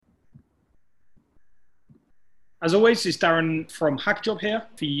As always, it's Darren from HackerJob here.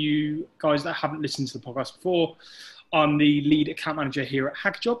 For you guys that haven't listened to the podcast before, I'm the lead account manager here at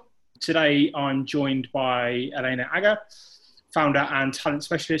HackerJob. Today, I'm joined by Elena Aga, founder and talent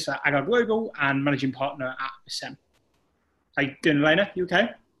specialist at Aga Global and managing partner at Ascem. How you doing, Elena? You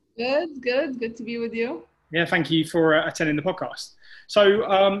okay? Good to be with you. Yeah, thank you for attending the podcast. So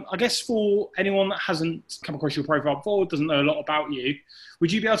I guess for anyone that hasn't come across your profile before, doesn't know a lot about you,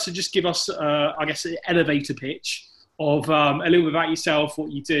 would you be able to just give us, an elevator pitch of a little bit about yourself,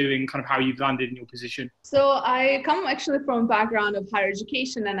 what you do, and kind of how you've landed in your position? So I come actually from a background of higher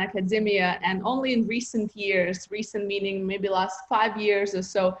education and academia, and only in recent meaning maybe last 5 years or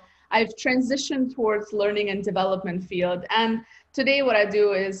so, I've transitioned towards learning and development field. And today what I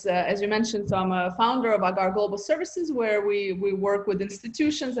do is, as you mentioned, so I'm a founder of Aga Global Services, where we work with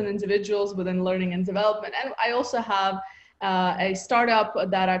institutions and individuals within learning and development. And I also have a startup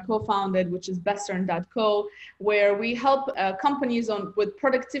that I co-founded, which is Bestern.co, where we help companies with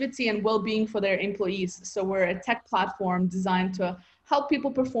productivity and well-being for their employees. So we're a tech platform designed to help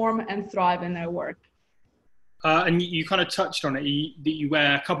people perform and thrive in their work. And you kind of touched on it, that you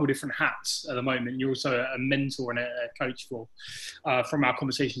wear a couple of different hats at the moment. You're also a mentor and a coach from our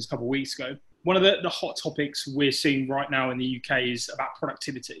conversations a couple of weeks ago. One of the hot topics we're seeing right now in the UK is about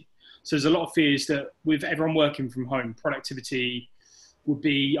productivity. So there's a lot of fears that with everyone working from home, productivity would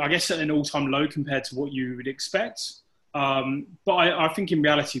be, I guess, at an all-time low compared to what you would expect. But I think in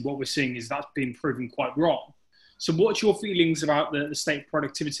reality, what we're seeing is that's been proven quite wrong. So what's your feelings about the state of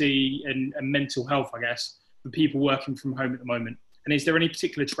productivity and mental health, I guess, for people working from home at the moment? And is there any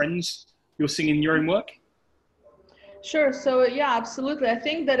particular trends you're seeing in your own work? Sure. So yeah, absolutely. I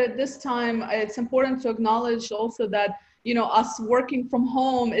think that at this time, it's important to acknowledge also that, us working from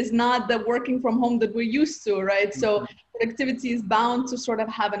home is not the working from home that we're used to, right? So productivity is bound to sort of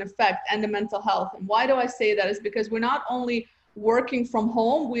have an effect and the mental health. And why do I say that? Is because we're not only working from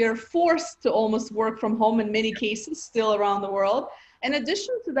home, we are forced to almost work from home in many cases still around the world. In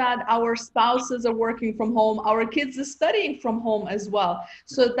addition to that, our spouses are working from home. Our kids are studying from home as well.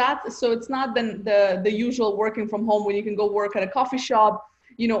 So it's not the usual working from home when you can go work at a coffee shop,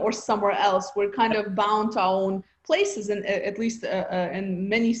 or somewhere else. We're kind of bound to our own places, and at least in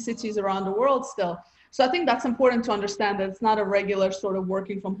many cities around the world still. So I think that's important to understand, that it's not a regular sort of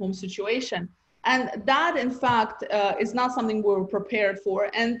working from home situation. And that, in fact, is not something we're prepared for.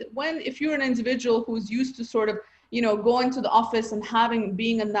 And if you're an individual who's used to sort of going to the office and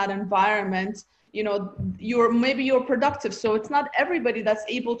being in that environment, you're productive. So it's not everybody that's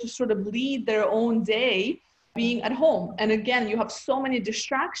able to sort of lead their own day being at home. And again, you have so many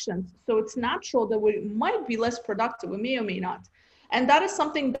distractions. So it's natural that we might be less productive. We may or may not. And that is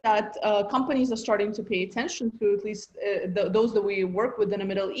something that companies are starting to pay attention to, at least those that we work with in the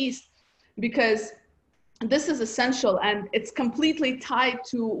Middle East, because this is essential and it's completely tied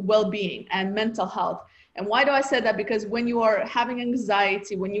to well-being and mental health. And why do I say that? Because when you are having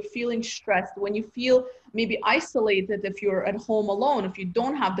anxiety, when you're feeling stressed, when you feel maybe isolated, if you're at home alone, if you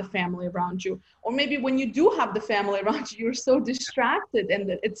don't have the family around you, or maybe when you do have the family around you, you're so distracted and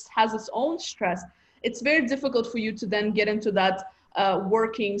it has its own stress, it's very difficult for you to then get into that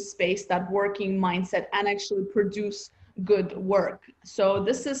working space, that working mindset, and actually produce good work. So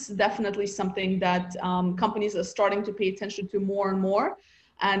this is definitely something that companies are starting to pay attention to more and more.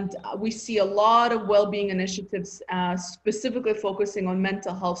 And we see a lot of well-being initiatives specifically focusing on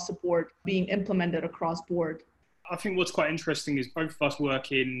mental health support being implemented across board. I think what's quite interesting is both of us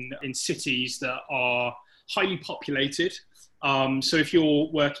work in cities that are highly populated. So if you're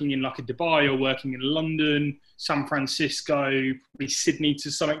working in like a Dubai or working in London, San Francisco, probably Sydney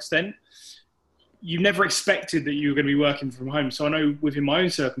to some extent, you've never expected that you were going to be working from home. So I know within my own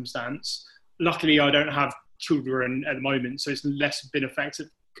circumstance, luckily I don't have children at the moment, so it's less been affected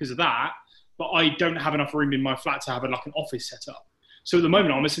because of that, but I don't have enough room in my flat to have an office set up. So at the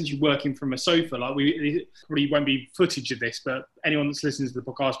moment I'm essentially working from a sofa. It probably won't be footage of this, but anyone that's listened to the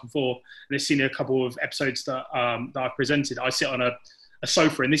podcast before and has seen a couple of episodes that I've presented, I sit on a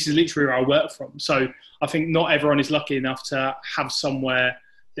sofa, and this is literally where I work from. So I think not everyone is lucky enough to have somewhere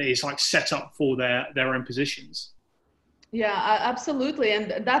that is like set up for their own positions. Yeah, absolutely.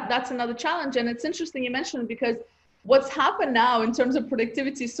 And that's another challenge. And it's interesting you mentioned, because what's happened now in terms of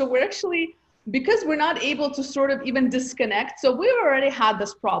productivity, so we're actually, because we're not able to sort of even disconnect, so we've already had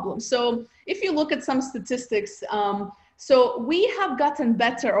this problem. So if you look at some statistics, so we have gotten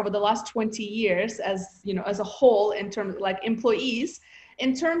better over the last 20 years as a whole in terms of like employees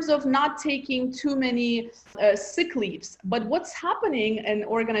in terms of not taking too many sick leaves. But what's happening in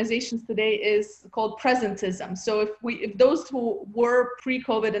organizations today is called presentism. So if those who were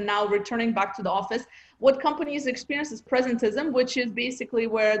pre-COVID and now returning back to the office, what companies experience is presentism, which is basically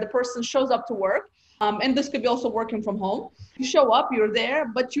where the person shows up to work. And this could be also working from home. You show up, you're there,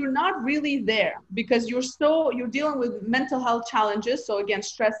 but you're not really there because you're dealing with mental health challenges. So again,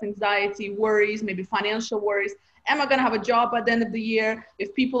 stress, anxiety, worries, maybe financial worries. Am I going to have a job at the end of the year?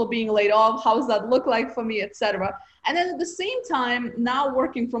 If people are being laid off, how does that look like for me, etc. And then at the same time, now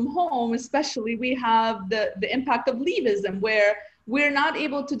working from home, especially, we have the impact of leavism, where we're not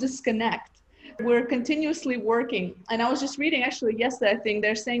able to disconnect. We're continuously working. And I was just reading actually yesterday, I think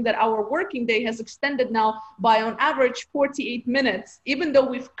they're saying that our working day has extended now by on average 48 minutes, even though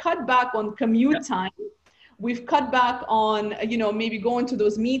we've cut back on commute time. We've cut back on, maybe going to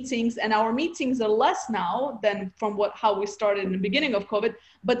those meetings, and our meetings are less now than from how we started in the beginning of COVID,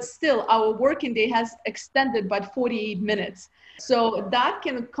 but still our working day has extended by 48 minutes. So that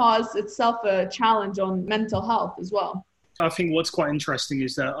can cause itself a challenge on mental health as well. I think what's quite interesting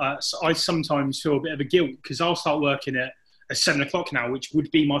is that I sometimes feel a bit of a guilt because I'll start working at 7 o'clock now, which would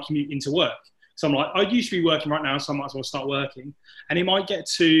be my commute into work. So I'm like, I'd usually be working right now, so I might as well start working. And it might get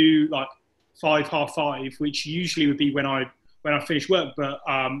to like 5, half 5, which usually would be when I finish work. But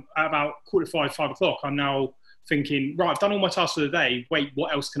at about 4:45, 5 o'clock, I'm now thinking, right, I've done all my tasks for the day. Wait,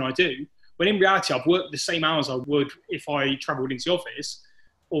 what else can I do? When in reality, I've worked the same hours I would if I travelled into the office,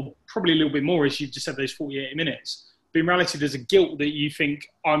 or probably a little bit more, as you've just said, those 48 minutes. But in reality, there's a guilt that you think,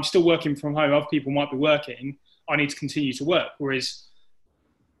 I'm still working from home, other people might be working, I need to continue to work. Whereas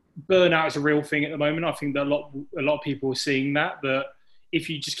burnout is a real thing at the moment. I think that a lot of people are seeing that if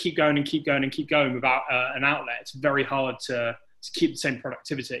you just keep going and keep going and keep going without an outlet, it's very hard to keep the same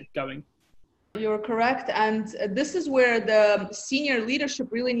productivity going. You're correct. And this is where the senior leadership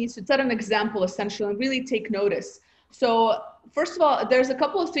really needs to set an example, essentially, and really take notice. So first of all, there's a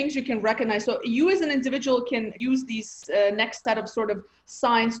couple of things you can recognize. So you as an individual can use these next set of sort of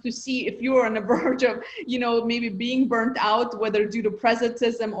signs to see if you're on the verge of, maybe being burnt out, whether due to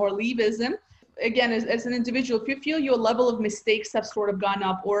presentism or leavism. Again, as an individual, if you feel your level of mistakes have sort of gone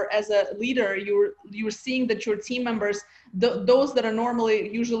up, or as a leader, you're seeing that your team members, those that are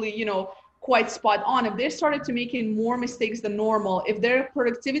usually, quite spot on, if they started to making more mistakes than normal, if their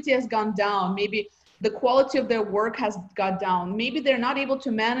productivity has gone down, maybe the quality of their work has got down, maybe they're not able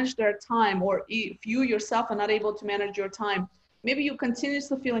to manage their time, or if you yourself are not able to manage your time, maybe you're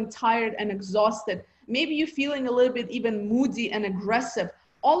continuously feeling tired and exhausted, maybe you're feeling a little bit even moody and aggressive.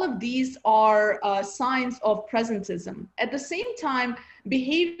 All of these are signs of presentism. At the same time,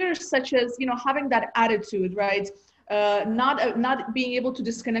 behaviors such as, having that attitude, right? Not being able to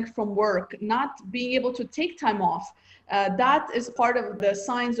disconnect from work, not being able to take time off. That is part of the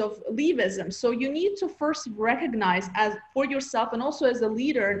signs of leavism. So you need to first recognize as for yourself and also as a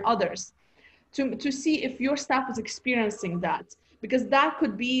leader and others to see if your staff is experiencing that, because that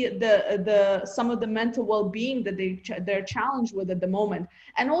could be some of the mental well-being that they're challenged with at the moment.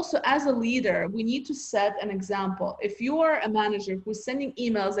 And also as a leader, we need to set an example. If you are a manager who's sending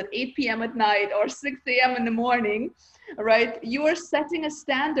emails at 8 p.m. at night or 6 a.m. in the morning, right? You are setting a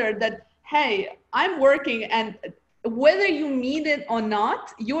standard that, hey, I'm working, and whether you mean it or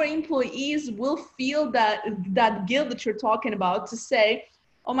not, your employees will feel that guilt that you're talking about to say,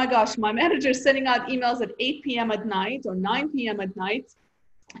 oh my gosh, my manager is sending out emails at 8 p.m. at night or 9 p.m. at night.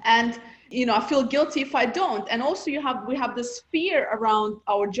 And, I feel guilty if I don't. And also we have this fear around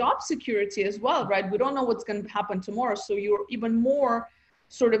our job security as well, right? We don't know what's going to happen tomorrow. So you're even more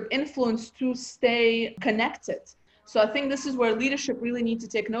sort of influenced to stay connected. So I think this is where leadership really need to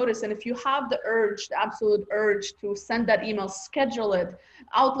take notice. And if you have the absolute urge to send that email, schedule it.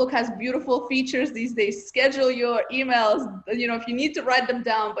 Outlook has beautiful features these days. Schedule your emails, if you need to write them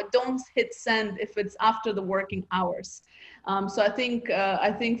down, but don't hit send if it's after the working hours. So I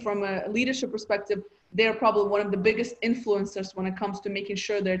think from a leadership perspective, they're probably one of the biggest influencers when it comes to making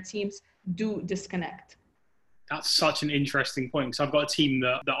sure their teams do disconnect. That's such an interesting point, because I've got a team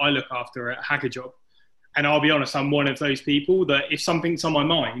that I look after at HackerJob. And I'll be honest, I'm one of those people that if something's on my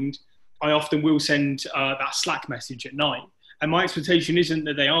mind, I often will send that Slack message at night. And my expectation isn't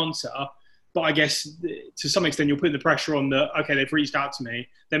that they answer, but I guess to some extent you're putting the pressure on okay, they've reached out to me.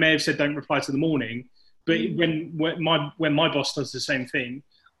 They may have said don't reply to the morning, but when my boss does the same thing,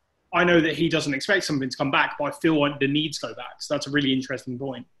 I know that he doesn't expect something to come back, but I feel like the needs go back. So that's a really interesting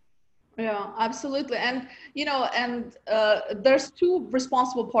point. Yeah, absolutely. And, there's two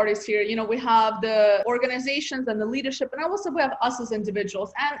responsible parties here. We have the organizations and the leadership, and also we have us as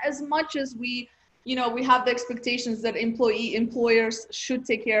individuals. And as much as we we have the expectations that employers should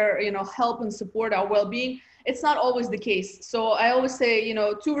take care, help and support our well-being. It's not always the case. So I always say,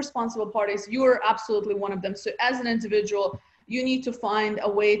 two responsible parties, you're absolutely one of them. So as an individual, you need to find a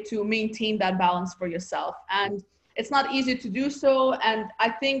way to maintain that balance for yourself. And it's not easy to do so. And I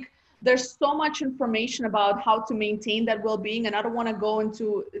think there's so much information about how to maintain that well-being. And I don't want to go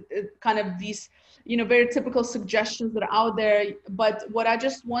into kind of these, very typical suggestions that are out there. But what I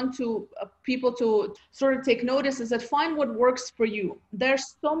just want to people to sort of take notice is that find what works for you.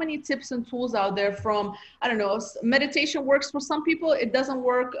 There's so many tips and tools out there from, I don't know, meditation works for some people, it doesn't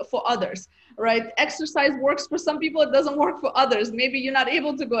work for others, right? Exercise works for some people, it doesn't work for others. Maybe you're not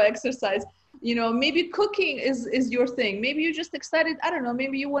able to go exercise. Maybe cooking is your thing. Maybe you're just excited. I don't know.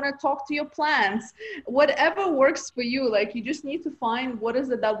 Maybe you want to talk to your plants. Whatever works for you, like you just need to find what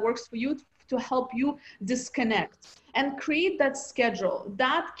is it that works for you to help you disconnect and create that schedule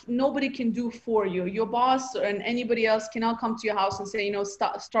that nobody can do for you. Your boss and anybody else cannot come to your house and say,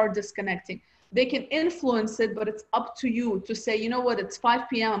 start disconnecting. They can influence it, but it's up to you to say, what, it's 5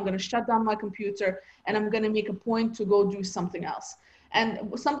 p.m. I'm going to shut down my computer and I'm going to make a point to go do something else.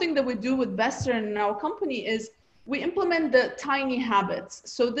 And something that we do with Western in our company is we implement the tiny habits.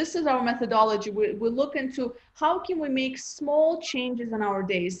 So this is our methodology. We look into how can we make small changes in our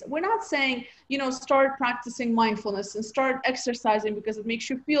days. We're not saying, start practicing mindfulness and start exercising because it makes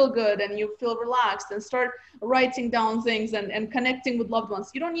you feel good and you feel relaxed, and start writing down things and connecting with loved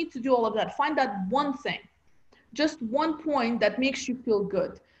ones. You don't need to do all of that. Find that one thing, just one point that makes you feel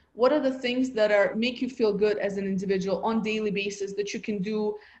good. What are the things that make you feel good as an individual on daily basis that you can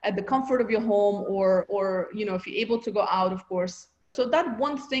do at the comfort of your home or if you're able to go out, of course. So that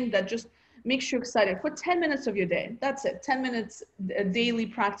one thing that just makes you excited for 10 minutes of your day. That's it. 10 minutes a daily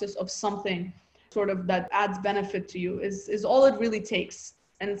practice of something sort of that adds benefit to you is all it really takes.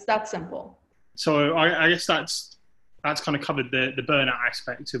 And it's that simple. So I guess that's kind of covered the burnout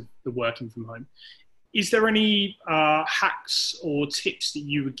aspect of the working from home. Is there any hacks or tips that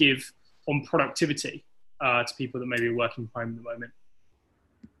you would give on productivity to people that maybe are working from home at the moment?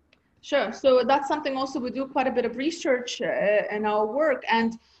 Sure. So that's something also we do quite a bit of research in our work.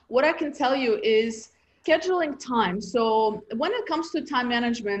 And what I can tell you is scheduling time. So when it comes to time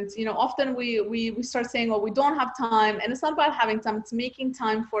management, often we start saying, we don't have time. And it's not about having time, it's making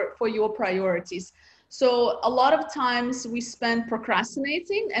time for your priorities. So a lot of times we spend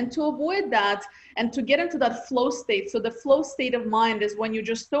procrastinating, and to avoid that and to get into that flow state. So the flow state of mind is when you're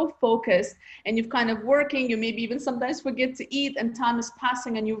just so focused and you're kind of working, you maybe even sometimes forget to eat and time is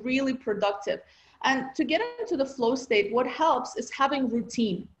passing and you're really productive. And to get into the flow state, what helps is having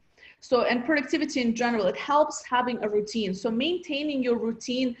routine. So, and productivity in general, it helps having a routine. So maintaining your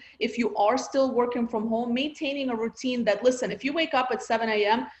routine, if you are still working from home, maintaining a routine that, listen, if you wake up at 7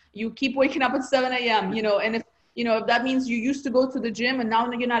 a.m., you keep waking up at 7 a.m., and if that means you used to go to the gym and now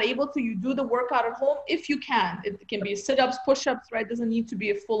you're not able to, you do the workout at home if you can. It can be sit-ups, push-ups, right? It doesn't need to be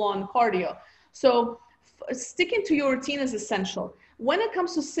a full-on cardio. So sticking to your routine is essential. When it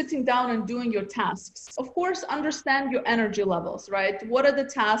comes to sitting down and doing your tasks, of course, understand your energy levels, right? What are the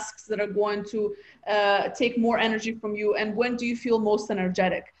tasks that are going to take more energy from you, and when do you feel most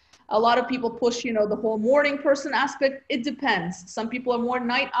energetic? A lot of people push, the whole morning person aspect. It depends. Some people are more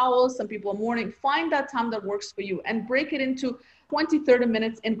night owls, some people are morning. Find that time that works for you and break it into 20, 30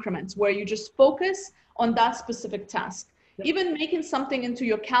 minutes increments where you just focus on that specific task. Even making something into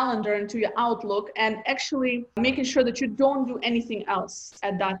your calendar, into your Outlook, and actually making sure that you don't do anything else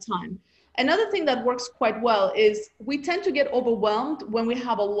at that time. Another thing that works quite well is we tend to get overwhelmed when we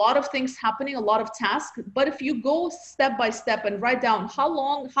have a lot of things happening, a lot of tasks. But if you go step by step and write down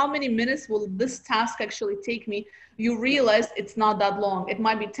how many minutes will this task actually take me, you realize it's not that long. It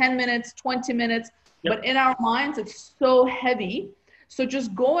might be 10 minutes, 20 minutes, but in our minds, it's so heavy. So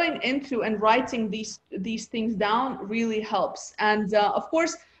just going into and writing these things down really helps. And of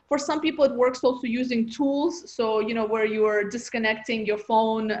course, for some people, it works also using tools. So, where you are disconnecting your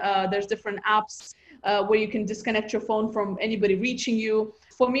phone, there's different apps where you can disconnect your phone from anybody reaching you.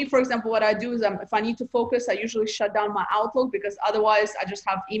 For me, for example, what I do is if I need to focus, I usually shut down my Outlook because otherwise I just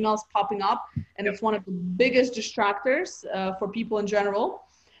have emails popping up. And it's one of the biggest distractors for people in general.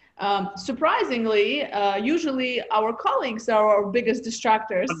 Surprisingly, usually our colleagues are our biggest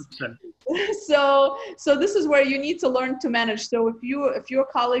distractors. So this is where you need to learn to manage. So if your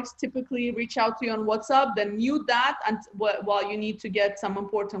colleagues typically reach out to you on WhatsApp, then mute that and while you need to get some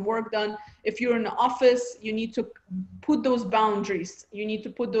important work done. If you're in the office, you need to put those boundaries. You need to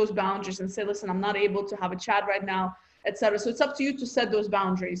put those boundaries and say, listen, I'm not able to have a chat right now. etc. So it's up to you to set those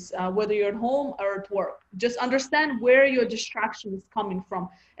boundaries, whether you're at home or at work. Just understand where your distraction is coming from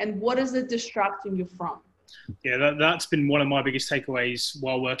and what is it distracting you from. Yeah, that's been one of my biggest takeaways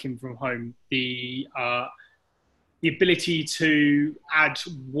while working from home. The ability to add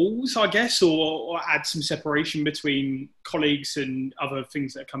walls, I guess, or add some separation between colleagues and other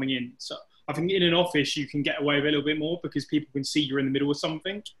things that are coming in. So I think in an office, you can get away with a little bit more because people can see you're in the middle of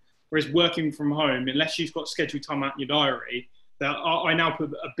something. Whereas working from home, unless you've got scheduled time out in your diary, I now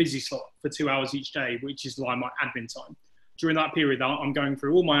put a busy slot for 2 hours each day, which is like my admin time. During that period, I'm going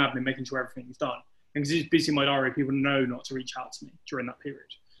through all my admin, making sure everything's done. And because it's busy in my diary, people know not to reach out to me during that period.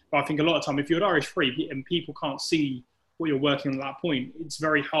 But I think a lot of time, if your diary is free and people can't see what you're working on at that point, it's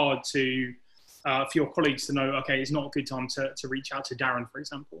very hard to for your colleagues to know, okay, it's not a good time to reach out to Darren, for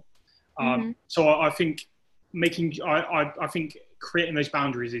example. So I think I think creating those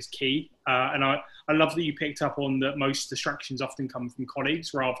boundaries is key. And I love that you picked up on that most distractions often come from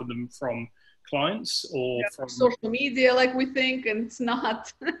colleagues rather than from clients or from social media, like we think, and it's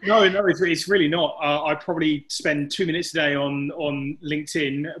not. No, it's really not. I probably spend 2 minutes a day on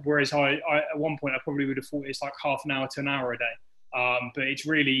LinkedIn, whereas I at one point I probably would have thought it's like half an hour to an hour a day. But it's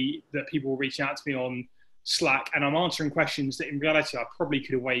really that people reach out to me on Slack and I'm answering questions that in reality I probably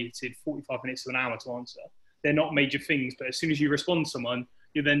could have waited 45 minutes to an hour to answer. They're not major things, but as soon as you respond to someone,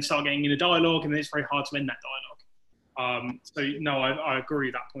 you then start getting in a dialogue and then it's very hard to end that dialogue. So no, I agree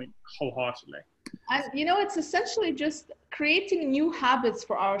with that point wholeheartedly. And it's essentially just creating new habits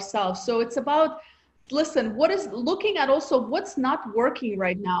for ourselves. So it's about, listen, looking at also what's not working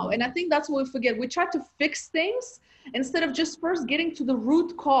right now. And I think that's what we forget. We try to fix things instead of just first getting to the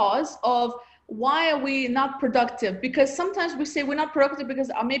root cause of why are we not productive? Because sometimes we say we're not productive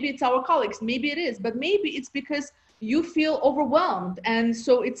because maybe it's our colleagues, maybe it is, but maybe it's because you feel overwhelmed. And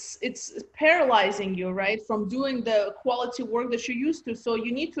so it's paralyzing you, right, from doing the quality work that you're used to. So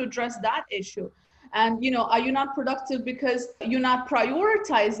you need to address that issue. And, are you not productive because you're not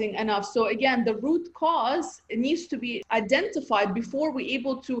prioritizing enough? So again, the root cause, it needs to be identified before we're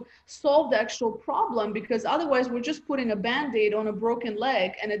able to solve the actual problem, because otherwise we're just putting a Band-Aid on a broken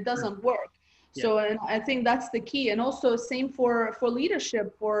leg and it doesn't work. Yeah. So, and I think that's the key. And also same for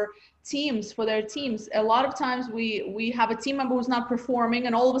leadership, for teams, for their teams. A lot of times we have a team member who's not performing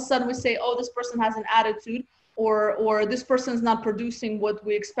and all of a sudden we say, oh, this person has an attitude, or this person is not producing what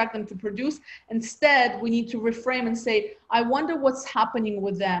we expect them to produce. Instead, we need to reframe and say, I wonder what's happening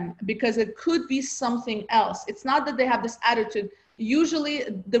with them, because it could be something else. It's not that they have this attitude. Usually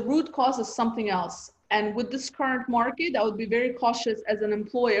the root cause is something else. And with this current market, I would be very cautious as an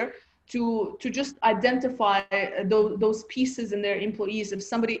employer to just identify those pieces in their employees. If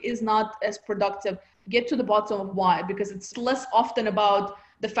somebody is not as productive, get to the bottom of why, because it's less often about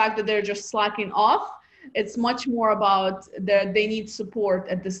the fact that they're just slacking off. It's much more about they need support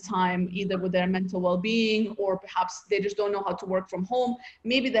at this time, either with their mental well-being, or perhaps they just don't know how to work from home.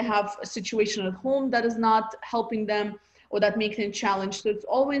 Maybe they have a situation at home that is not helping them or that makes it a challenge. So it's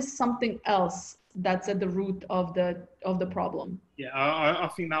always something else that's at the root of the problem. Yeah, I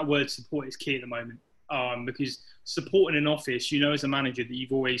think that word support is key at the moment, because support in an office, as a manager that you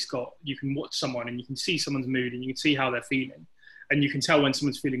can watch someone and you can see someone's mood and you can see how they're feeling. And you can tell when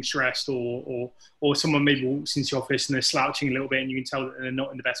someone's feeling stressed or someone maybe walks into your office and they're slouching a little bit and you can tell that they're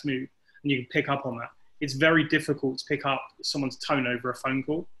not in the best mood and you can pick up on that. It's very difficult to pick up someone's tone over a phone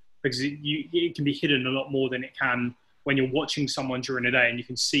call because it can be hidden a lot more than it can when you're watching someone during the day and you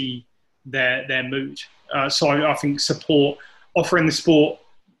can see their mood. So I think offering the support,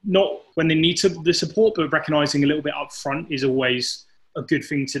 not when they need the support, but recognizing a little bit up front is always a good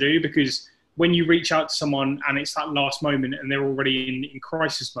thing to do, because when you reach out to someone and it's that last moment and they're already in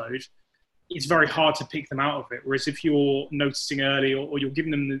crisis mode, it's very hard to pick them out of it. Whereas if you're noticing early or you're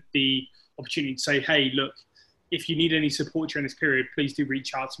giving them the opportunity to say, hey, look, if you need any support during this period, please do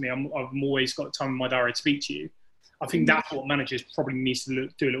reach out to me. I've always got time in my diary to speak to you. I think that's what managers probably need to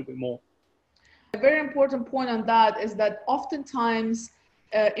do a little bit more. A very important point on that is that oftentimes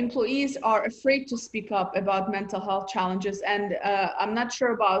employees are afraid to speak up about mental health challenges. And I'm not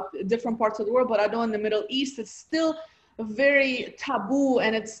sure about different parts of the world, but I know in the Middle East, it's still very taboo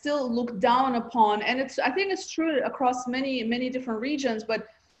and it's still looked down upon. And I think it's true across many, many different regions, but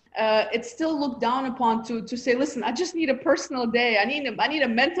it's still looked down upon to say, listen, I just need a personal day. I need a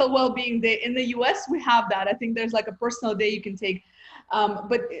mental well-being day. In the US, we have that. I think there's like a personal day you can take.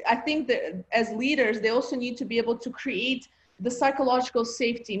 But I think that as leaders, they also need to be able to create the psychological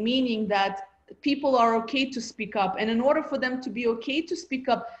safety, meaning that people are okay to speak up. And in order for them to be okay to speak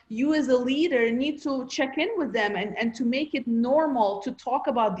up, you as a leader need to check in with them and to make it normal to talk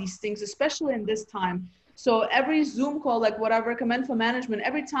about these things, especially in this time. So every Zoom call, like what I recommend for management,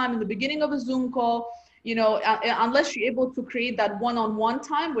 every time in the beginning of a Zoom call, you know, unless you're able to create that one-on-one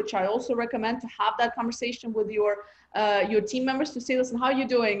time, which I also recommend to have that conversation with your team members to say, listen, how are you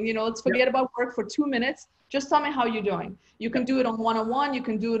doing? You know, let's forget about work for 2 minutes. Just tell me how you're doing. You can do it on one-on-one. You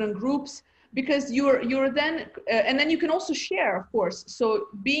can do it in groups, because you're then, and then you can also share, of course. So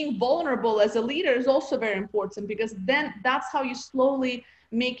being vulnerable as a leader is also very important, because then that's how you slowly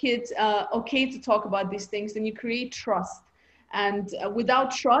make it okay to talk about these things, and you create trust. And without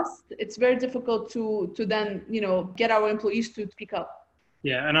trust, it's very difficult to then, you know, get our employees to speak up.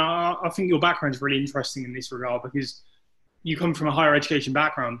 Yeah, and I think your background is really interesting in this regard, because you come from a higher education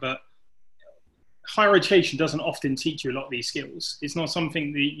background, but higher education doesn't often teach you a lot of these skills. It's not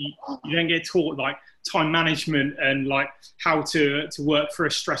something that you don't get taught, like time management and like how to work through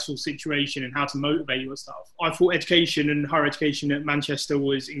a stressful situation and how to motivate yourself. I thought education and higher education at Manchester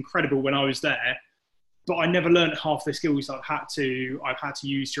was incredible when I was there, but I never learned half the skills I've had to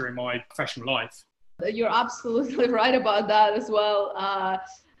use during my professional life. You're absolutely right about that as well.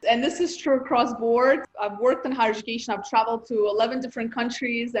 And this is true across board. I've worked in higher education. I've traveled to 11 different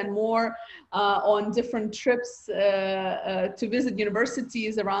countries and more on different trips to visit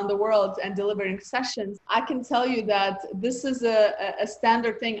universities around the world and delivering sessions. I can tell you that this is a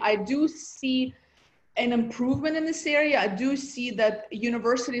standard thing. I do see an improvement in this area. I do see that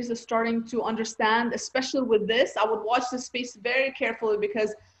universities are starting to understand, especially with this. I would watch this space very carefully,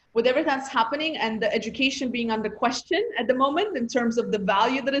 because with everything that's happening and the education being under question at the moment in terms of the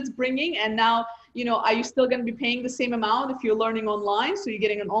value that it's bringing. And now, you know, are you still going to be paying the same amount if you're learning online? So you're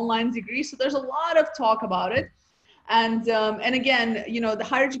getting an online degree. So there's a lot of talk about it. And again, you know, the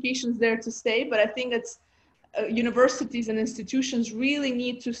higher education is there to stay, but I think it's universities and institutions really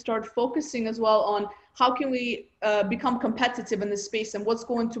need to start focusing as well on how can we become competitive in this space. And what's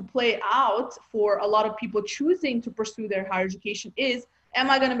going to play out for a lot of people choosing to pursue their higher education is, am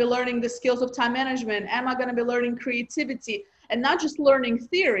I going to be learning the skills of time management? Am I going to be learning creativity? And not just learning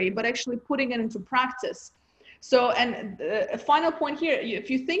theory, but actually putting it into practice. So, and a final point here, if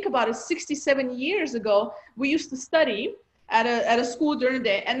you think about it, 67 years ago, we used to study at a school during the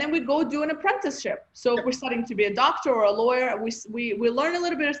day, and then we go do an apprenticeship. So if we're studying to be a doctor or a lawyer, we learn a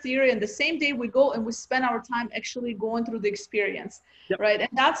little bit of theory, and the same day we go and we spend our time actually going through the experience, right? And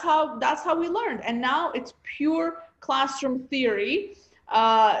that's how we learned. And now it's pure classroom theory.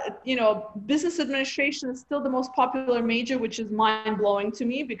 You know, business administration is still the most popular major, which is mind-blowing to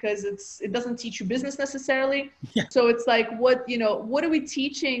me, because it doesn't teach you business necessarily. So it's like, what are we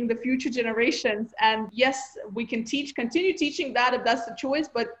teaching the future generations? And yes, we can continue teaching that if that's the choice,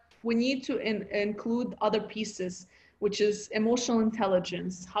 but we need to include other pieces, which is emotional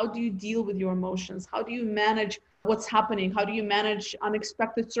intelligence. How do you deal with your emotions? How do you manage what's happening? How do you manage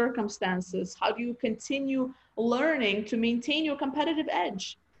unexpected circumstances? How do you continue learning to maintain your competitive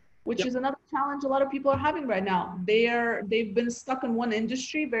edge, which is another challenge a lot of people are having right now. They've been stuck in one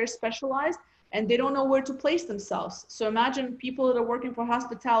industry, very specialized, and they don't know where to place themselves. So imagine people that are working for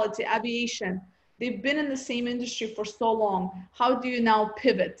hospitality, aviation, they've been in the same industry for so long. How do you now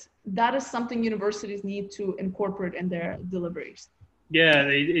pivot? That is something universities need to incorporate in their deliveries. Yeah,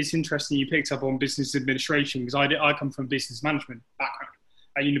 it's interesting you picked up on business administration, because I come from a business management background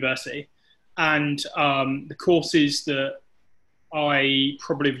at university. And the courses that I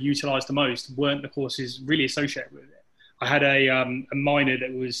probably have utilised the most weren't the courses really associated with it. I had a minor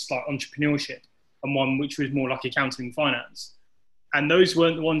that was like entrepreneurship, and one which was more like accounting and finance. And those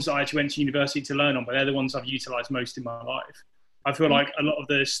weren't the ones that I actually went to university to learn on, but they're the ones I've utilised most in my life. I feel like a lot of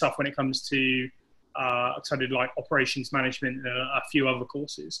the stuff when it comes to so I did like operations management and a few other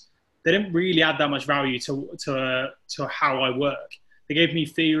courses, they didn't really add that much value to how I work. They gave me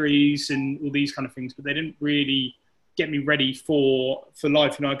theories and all these kind of things, but they didn't really get me ready for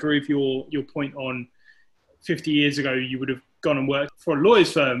life. And I agree with your point on 50 years ago, you would have gone and worked for a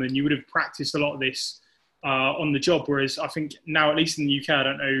lawyer's firm and you would have practiced a lot of this on the job. Whereas I think now, at least in the UK, I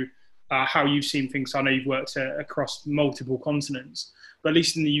don't know how you've seen things. I know you've worked across multiple continents, but at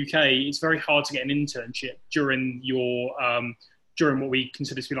least in the UK, it's very hard to get an internship during during what we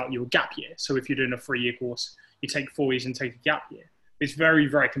consider to be like your gap year. So if you're doing a 3-year course, you take 4 years and take a gap year. It's very,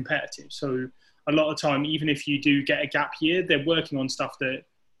 very competitive. So a lot of time, even if you do get a gap year, they're working on stuff that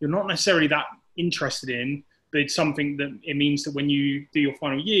you're not necessarily that interested in, but it's something that it means that when you do your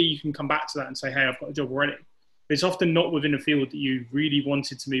final year, you can come back to that and say, hey, I've got a job already. But it's often not within a field that you really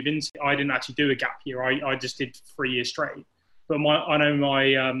wanted to move into. I didn't actually do a gap year. I just did 3 years straight. But I know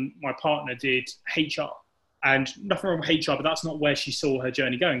my partner did HR, and nothing wrong with HR, but that's not where she saw her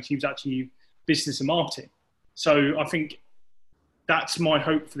journey going. She was actually business and marketing. So I think that's my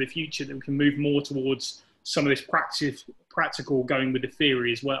hope for the future, that we can move more towards some of this practical going with the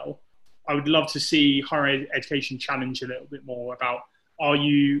theory as well. I would love to see higher education challenge a little bit more about, are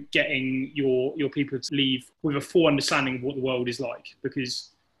you getting your people to leave with a full understanding of what the world is like?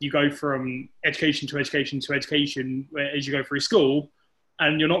 Because you go from education to education to education as you go through school,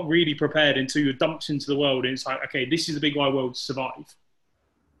 and you're not really prepared until you're dumped into the world. And it's like, okay, this is the big wide world to survive.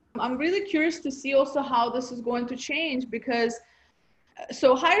 I'm really curious to see also how this is going to change, because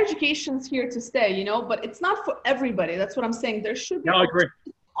so higher education is here to stay, you know, but it's not for everybody. That's what I'm saying. There should be I agree.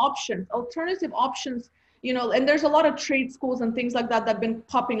 alternative options, you know, and there's a lot of trade schools and things like that that have been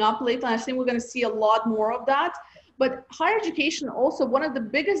popping up lately. I think we're going to see a lot more of that. But higher education also, one of the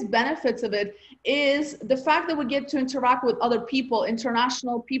biggest benefits of it is the fact that we get to interact with other people,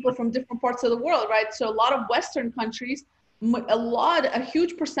 international people from different parts of the world, right? So a lot of Western countries, a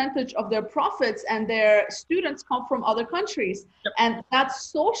huge percentage of their profits and their students come from other countries. Yep. And that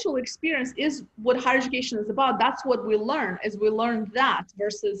social experience is what higher education is about. That's what we learn, is we learn that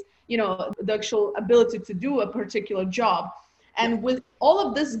versus, you know, the actual ability to do a particular job. And with all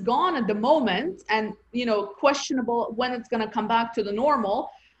of this gone at the moment and, you know, questionable when it's going to come back to the normal,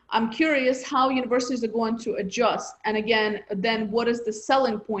 I'm curious how universities are going to adjust. And again, then what is the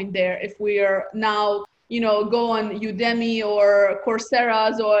selling point there if we are now, you know, go on Udemy or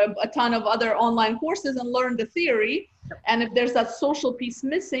Coursera's or a ton of other online courses and learn the theory. And if there's that social piece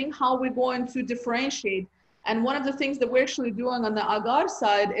missing, how are we going to differentiate? And one of the things that we're actually doing on the Agar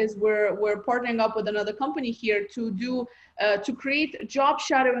side is we're partnering up with another company here to create job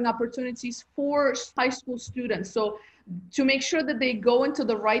shadowing opportunities for high school students. So to make sure that they go into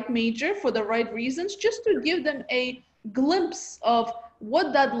the right major for the right reasons, just to give them a glimpse of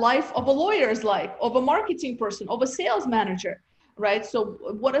what that life of a lawyer is like, of a marketing person, of a sales manager, right? So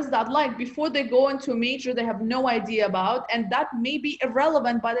what is that like before they go into a major they have no idea about, and that may be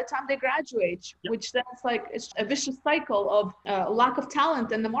irrelevant by the time they graduate, yep. Which then it's a vicious cycle of lack of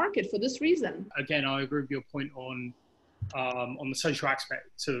talent in the market for this reason. Again, I agree with your point on the social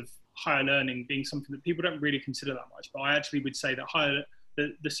aspect of higher learning being something that people don't really consider that much, but I actually would say that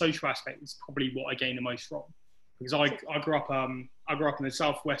the social aspect is probably what I gain the most from. Because I grew up in the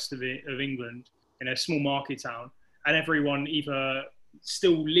southwest of England in a small market town, and everyone either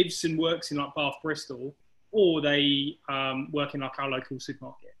still lives and works in like Bath, Bristol, or they work in like our local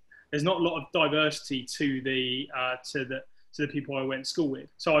supermarket. There's not a lot of diversity to the people I went to school with.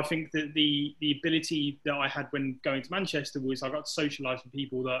 So I think that the ability that I had when going to Manchester was I got to socialise with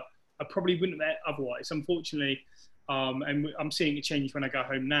people that I probably wouldn't have met otherwise. Unfortunately, and I'm seeing it change when I go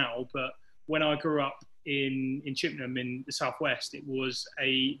home now, but when I grew up in Chippenham in the southwest, it was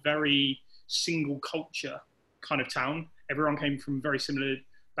a very single culture kind of town. Everyone came from very similar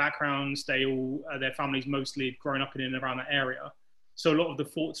backgrounds. They all, their families mostly had grown up in and around that area. So a lot of the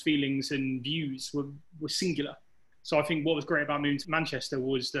thoughts, feelings and views were singular. So I think what was great about moving to Manchester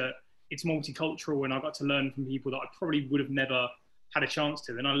was that it's multicultural and I got to learn from people that I probably would have never had a chance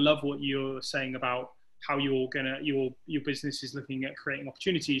to. And I love what you're saying about how your business is looking at creating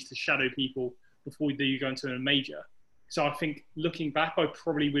opportunities to shadow people before you go into a major. So I think looking back, I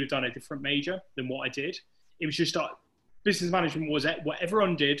probably would have done a different major than what I did. It was just business management was what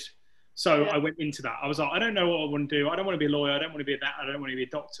everyone did. So yeah. I went into that. I was like, I don't know what I want to do. I don't want to be a lawyer. I don't want to be I don't want to be a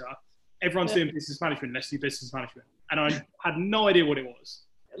doctor. Everyone's doing business management. Let's do business management. And I had no idea what it was.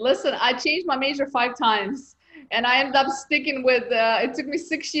 Listen, I changed my major 5 times. And I ended up sticking with, it took me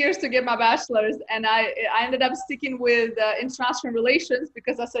 6 years to get my bachelor's. And I ended up sticking with international relations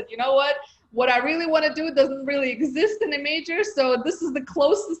because I said, you know what I really want to do doesn't really exist in a major. So this is the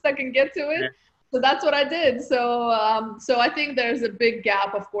closest I can get to it. Yeah. So that's what I did. So I think there's a big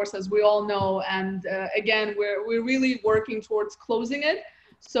gap, of course, as we all know. And again, we're really working towards closing it.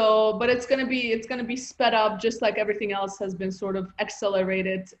 So, but it's going to be sped up just like everything else has been sort of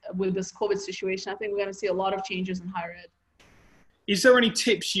accelerated with this COVID situation. I think we're going to see a lot of changes in higher ed. Is there any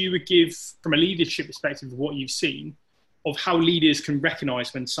tips you would give from a leadership perspective of what you've seen of how leaders can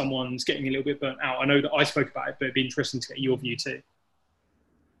recognize when someone's getting a little bit burnt out? I know that I spoke about it, but it'd be interesting to get your view too.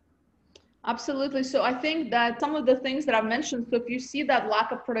 Absolutely. So I think that some of the things that I've mentioned, so if you see that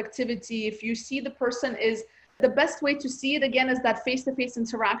lack of productivity, if you see the person is, the best way to see it again is that face-to-face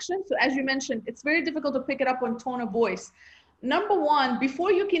interaction. So as you mentioned, it's very difficult to pick it up on tone of voice. Number one,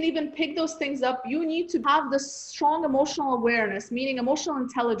 before you can even pick those things up, you need to have this strong emotional awareness, meaning emotional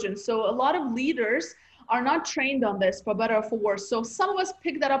intelligence. So a lot of leaders are not trained on this, for better or for worse. So some of us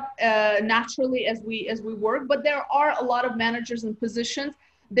pick that up naturally as we work, but there are a lot of managers in positions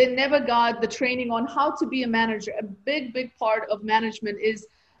they never got the training on how to be a manager. A big part of management is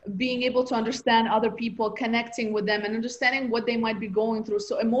being able to understand other people, connecting with them and understanding what they might be going through.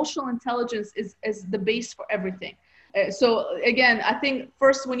 So emotional intelligence is the base for everything. So again, I think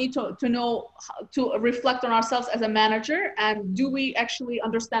first we need to know how to reflect on ourselves as a manager, and do we actually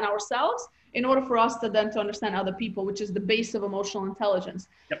understand ourselves in order for us to then to understand other people, which is the base of emotional intelligence.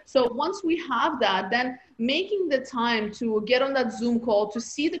 Yep. So once we have that, then making the time to get on that Zoom call, to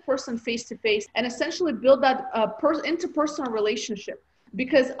see the person face to face, and essentially build that interpersonal relationship.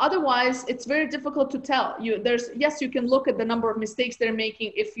 Because otherwise it's very difficult to tell. Yes, you can look at the number of mistakes they're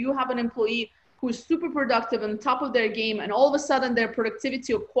making. If you have an employee who's super productive and top of their game, and all of a sudden their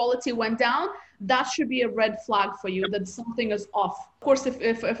productivity or quality went down, that should be a red flag for you that something is off. Of course,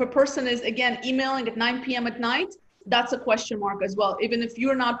 if a person is, again, emailing at 9 p.m. at night, that's a question mark as well. Even if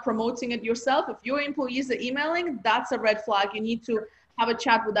you're not promoting it yourself, if your employees are emailing, that's a red flag. You need to have a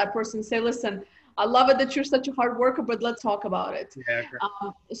chat with that person, say, listen, I love it that you're such a hard worker, but let's talk about it. Yeah,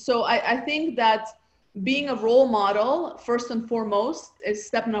 so I think that being a role model, first and foremost, is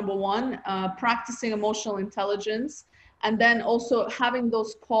step number one, practicing emotional intelligence. And then also having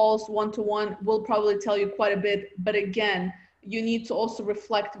those calls one-to-one will probably tell you quite a bit. But again, you need to also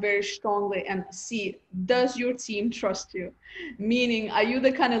reflect very strongly and see, does your team trust you? Meaning, are you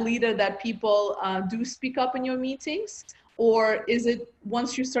the kind of leader that people do speak up in your meetings? Or is it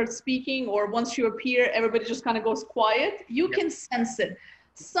once you start speaking or once you appear, everybody just kind of goes quiet? You can sense it.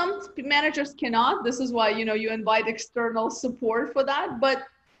 Some managers cannot. This is why, you invite external support for that. But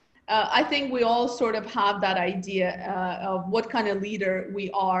I think we all sort of have that idea of what kind of leader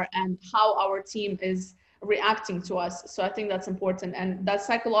we are and how our team is reacting to us. So I think that's important. And that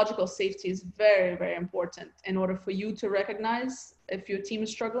psychological safety is very, very important in order for you to recognize if your team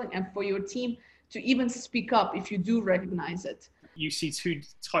is struggling, and for your team to even speak up if you do recognize it. You see two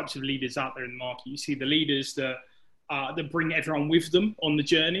types of leaders out there in the market. You see the leaders that bring everyone with them on the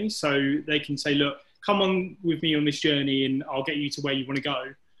journey. So they can say, look, come on with me on this journey and I'll get you to where you want to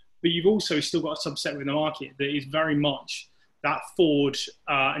go. But you've also still got a subset within the market that is very much that Ford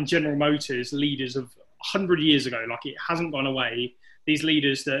and General Motors leaders of 100 years ago. Like, it hasn't gone away. These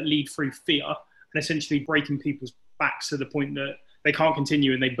leaders that lead through fear and essentially breaking people's backs to the point that they can't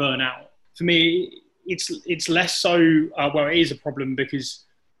continue and they burn out. For me, it's less so, it is a problem because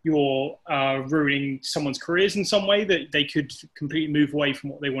you're ruining someone's careers in some way that they could completely move away from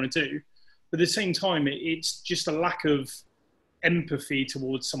what they want to do. But at the same time, it's just a lack of empathy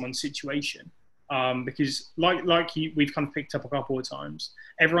towards someone's situation. Because we've kind of picked up a couple of times,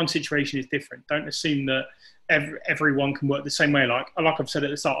 everyone's situation is different. Don't assume that everyone can work the same way. Like I've said at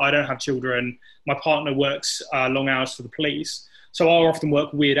the start, I don't have children. My partner works long hours for the police. So I often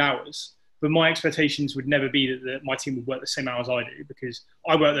work weird hours. But my expectations would never be that my team would work the same hours I do, because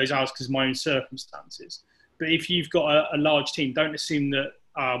I work those hours because of my own circumstances. But if you've got a large team, don't assume that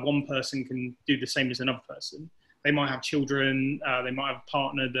one person can do the same as another person. They might have children. They might have a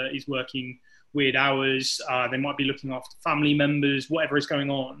partner that is working weird hours. They might be looking after family members, whatever is going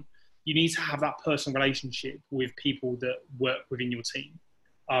on. You need to have that personal relationship with people that work within your team.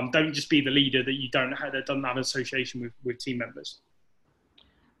 Don't just be the leader that doesn't have an association with team members.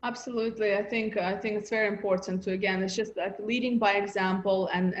 Absolutely. I think it's very important to, again, it's just like leading by example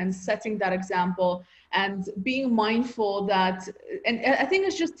and setting that example and being mindful that, and I think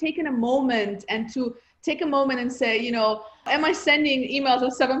it's just taking a moment and to take a moment and say, am I sending emails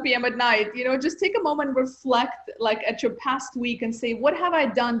at 7 p.m. at night? Just take a moment, reflect like at your past week and say, what have I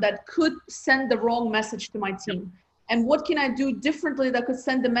done that could send the wrong message to my team? And what can I do differently that could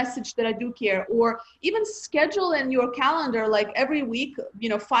send the message that I do care? Or even schedule in your calendar, like every week,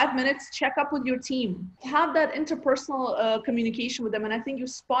 5 minutes, check up with your team. Have that interpersonal communication with them. And I think you're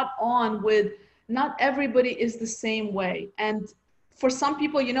spot on with not everybody is the same way. And for some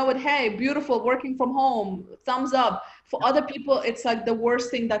people, hey, beautiful, working from home, thumbs up. For other people, it's like the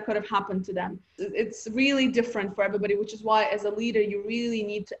worst thing that could have happened to them. It's really different for everybody, which is why as a leader, you really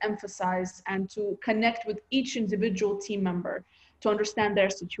need to emphasize and to connect with each individual team member to understand their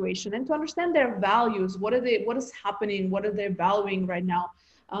situation and to understand their values. What is happening? What are they valuing right now?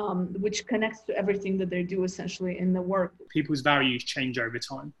 Which connects to everything that they do essentially in the work. People's values change over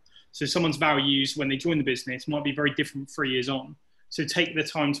time. So someone's values when they join the business might be very different 3 years on. So take the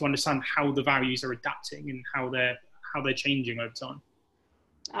time to understand how the values are adapting and how they're changing over time.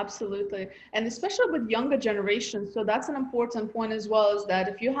 Absolutely. And especially with younger generations. So that's an important point as well, is that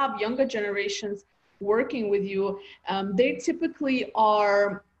if you have younger generations working with you, they typically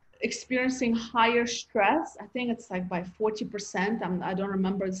are experiencing higher stress. I think it's like by 40%. I don't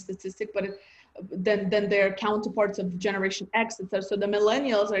remember the statistic, but than their counterparts of Generation X, etc. So the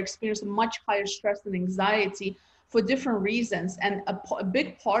millennials are experiencing much higher stress and anxiety for different reasons. And a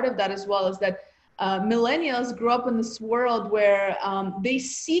big part of that as well is that millennials grew up in this world where they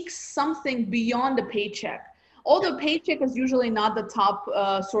seek something beyond the paycheck. Although paycheck is usually not the top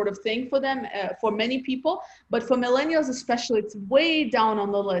sort of thing for them, for many people, but for millennials especially, it's way down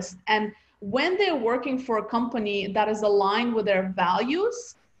on the list. And when they're working for a company that is aligned with their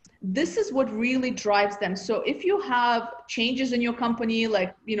values, this is what really drives them. So if you have changes in your company,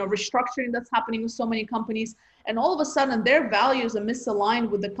 like, restructuring that's happening with so many companies, and all of a sudden their values are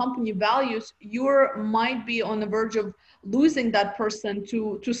misaligned with the company values, you might be on the verge of losing that person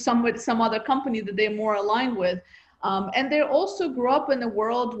to some other company that they're more aligned with. And they also grew up in a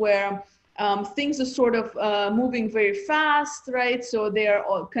world where things are sort of moving very fast, right? So they're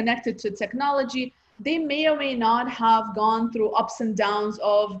all connected to technology. They may or may not have gone through ups and downs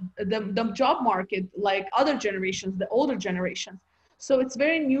of the job market like other generations, the older generations. So it's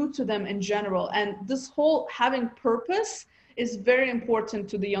very new to them in general. And this whole having purpose is very important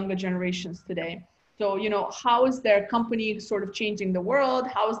to the younger generations today. So, how is their company sort of changing the world?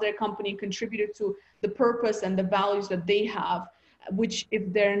 How is their company contributed to the purpose and the values that they have, which if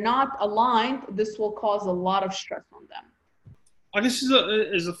they're not aligned, this will cause a lot of stress on them. I guess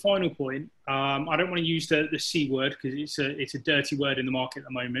as a final point, I don't want to use the C word because it's a dirty word in the market at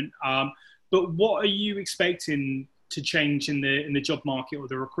the moment. But what are you expecting to change in the job market or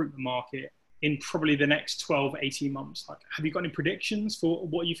the recruitment market in probably the next 12, 18 months? Like, have you got any predictions for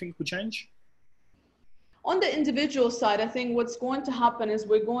what you think will change? On the individual side, I think what's going to happen is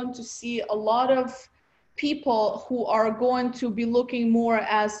we're going to see a lot of people who are going to be looking more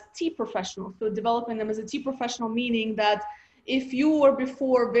as T professionals. So developing them as a T professional, meaning that if you were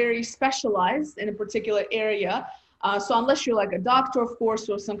before very specialized in a particular area, so unless you're like a doctor, of course,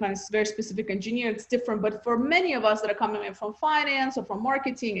 or some kind of very specific engineer, it's different. But for many of us that are coming in from finance or from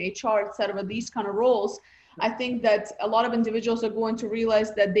marketing, HR, et cetera, these kind of roles, I think that a lot of individuals are going to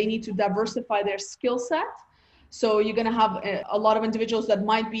realize that they need to diversify their skill set. So you're going to have a lot of individuals that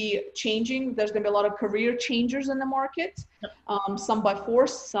might be changing. There's going to be a lot of career changers in the market, some by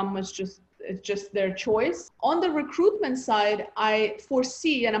force, some it's just their choice. On the recruitment side, I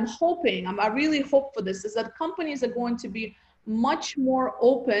foresee, and I really hope for this, is that companies are going to be much more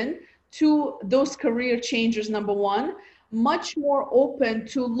open to those career changes, number one, much more open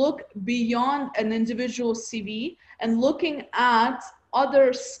to look beyond an individual CV and looking at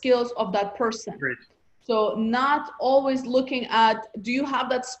other skills of that person. Great. So not always looking at, do you have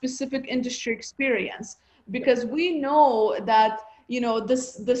that specific industry experience? Because we know that,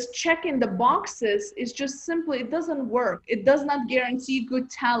 this checking the boxes is just simply, it doesn't work. It does not guarantee good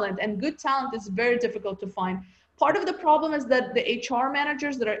talent, and good talent is very difficult to find. Part of the problem is that the HR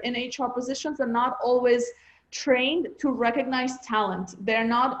managers that are in HR positions are not always trained to recognize talent. They're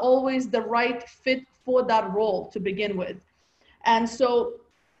not always the right fit for that role to begin with. And so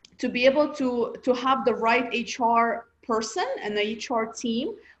to be able to have the right HR person and the HR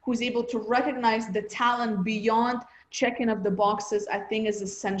team who's able to recognize the talent beyond checking of the boxes, I think is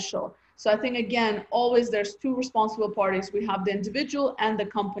essential. So I think, again, always there's two responsible parties. We have the individual and the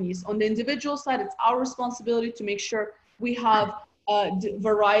companies. On the individual side, it's our responsibility to make sure we have a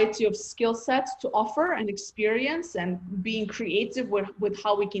variety of skill sets to offer and experience, and being creative with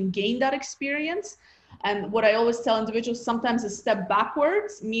how we can gain that experience. And what I always tell individuals, sometimes a step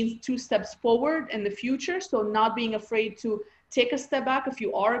backwards means 2 steps forward in the future. So not being afraid to take a step back if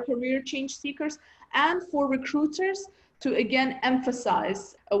you are a career change seekers. And for recruiters to, again,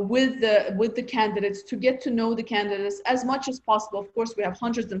 emphasize with the candidates, to get to know the candidates as much as possible. Of course, we have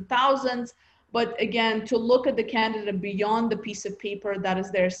hundreds and thousands, but again, to look at the candidate beyond the piece of paper that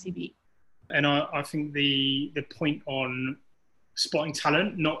is their CV. And I think the point on spotting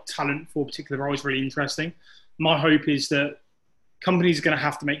talent, not talent for a particular role, is really interesting. My hope is that companies are going to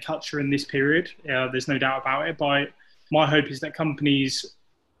have to make culture in this period. There's no doubt about it. But my hope is that companies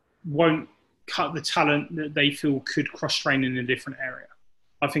won't cut the talent that they feel could cross-train in a different area.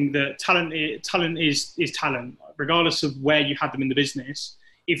 I think that talent is talent, regardless of where you had them in the business.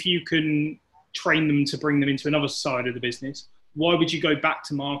 If you can train them to bring them into another side of the business, why would you go back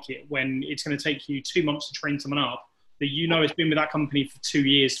to market when it's going to take you 2 months to train someone up that has been with that company for 2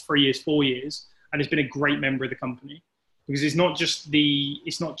 years, 3 years, 4 years, and has been a great member of the company? Because it's not just the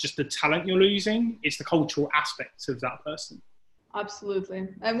talent you're losing, it's the cultural aspects of that person. Absolutely.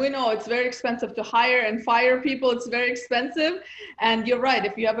 And we know it's very expensive to hire and fire people. It's very expensive. And you're right.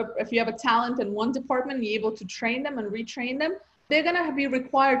 If you have a talent in one department, you're able to train them and retrain them, they're going to be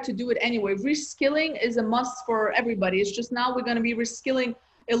required to do it anyway. Reskilling is a must for everybody. It's just now we're going to be reskilling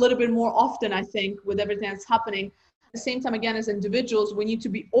a little bit more often, I think, with everything that's happening. the same time, again, as individuals, we need to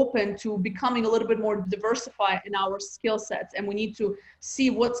be open to becoming a little bit more diversified in our skill sets. And we need to see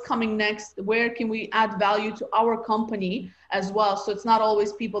what's coming next. Where can we add value to our company as well? So it's not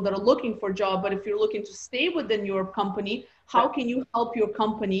always people that are looking for a job, but if you're looking to stay within your company, how can you help your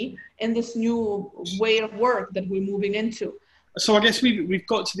company in this new way of work that we're moving into? So I guess we've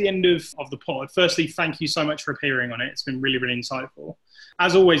got to the end of the pod. Firstly, thank you so much for appearing on it. It's been really, really insightful.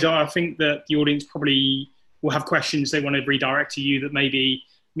 As always, I think that the audience probably will have questions they want to redirect to you that maybe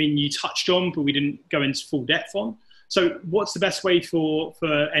you touched on, but we didn't go into full depth on. So what's the best way for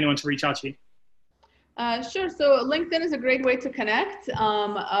anyone to reach out to you? Sure. So LinkedIn is a great way to connect.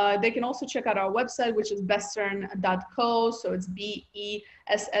 They can also check out our website, which is bessern.co. So it's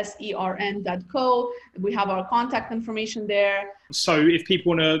BESSERN.co. We have our contact information there. So if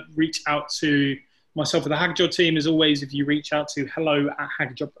people want to reach out to myself or the HackerJob team, as always, if you reach out to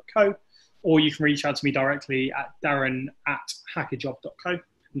hello@hackerjob.co, or you can reach out to me directly at darren@hackerjob.co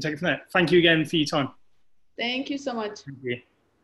and take it from there. Thank you again for your time. Thank you so much. Thank you.